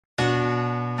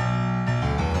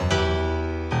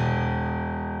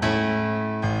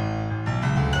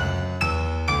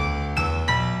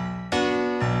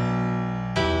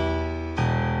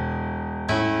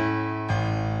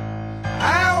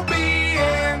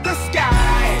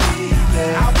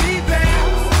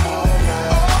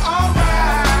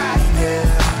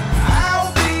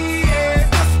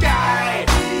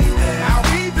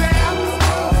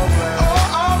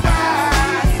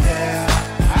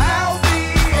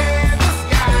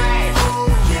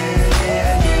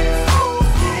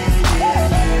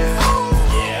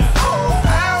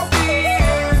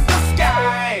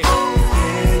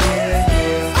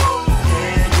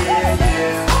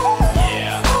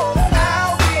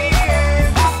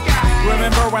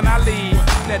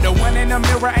in the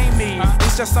mirror ain't me.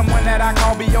 It's just someone that I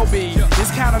call B.O.B.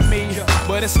 It's kind of me,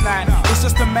 but it's not. It's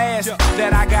just a mask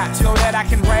that I got so that I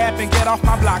can rap and get off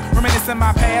my block. Reminiscing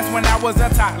my past when I was a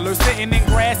toddler, sitting in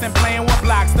grass and playing with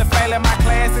blocks. To fail in my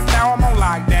classes, now I'm on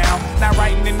lockdown. Not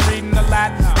writing and reading a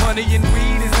lot. Money and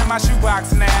weed is in my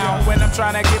shoebox now. When I'm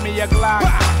trying to get me a Glock,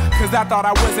 cause I thought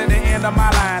I was at the end of my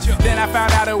line. Then I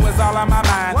found out it was all on my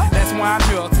mind. That's why I'm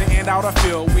here to end out a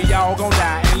field. We all gon'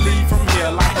 die and leave from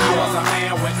here like I was a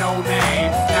man with no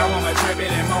name. Now I'm a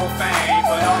tribute and more fame,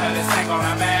 but all of this ain't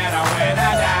gonna matter when